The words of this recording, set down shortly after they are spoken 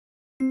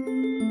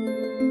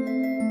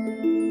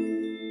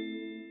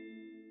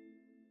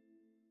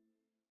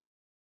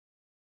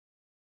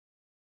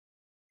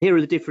Here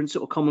are the different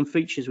sort of common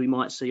features we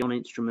might see on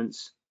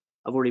instruments.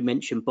 I've already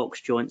mentioned box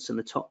joints in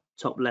the top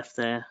left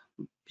there.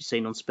 Be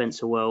seen on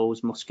Spencer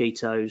Wells,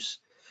 mosquitoes,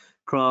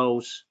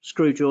 Crowels.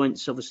 Screw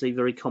joints, obviously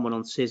very common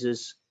on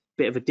scissors.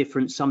 Bit of a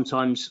difference.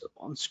 Sometimes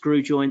on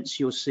screw joints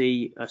you'll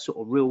see a sort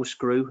of real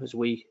screw, as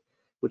we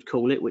would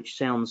call it, which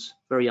sounds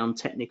very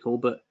untechnical,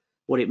 but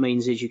what it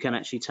means is you can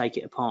actually take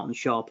it apart and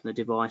sharpen the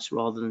device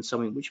rather than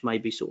something which may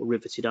be sort of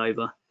riveted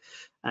over.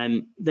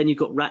 Then you've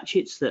got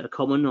ratchets that are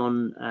common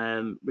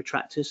on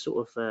retractors,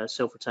 sort of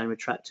self-retained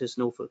retractors,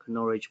 Norfolk and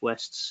Norwich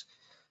Wests,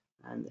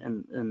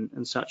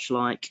 and such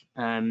like,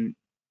 and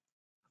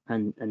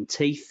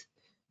teeth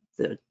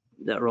that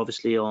are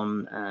obviously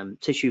on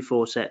tissue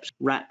forceps.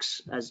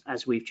 Racks,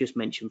 as we've just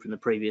mentioned from the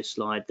previous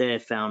slide, they're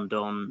found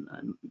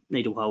on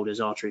needle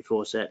holders, artery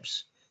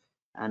forceps,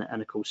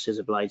 and of course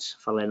scissor blades,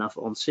 funnily enough,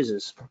 on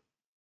scissors.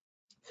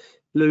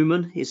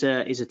 Lumen is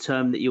a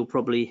term that you'll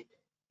probably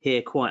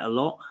hear quite a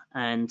lot,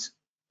 and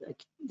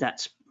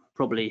that's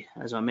probably,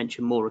 as I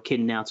mentioned, more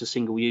akin now to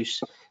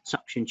single-use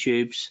suction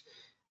tubes.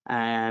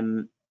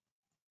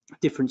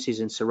 Differences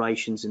in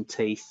serrations and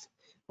teeth.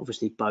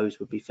 Obviously bows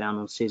would be found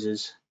on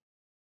scissors,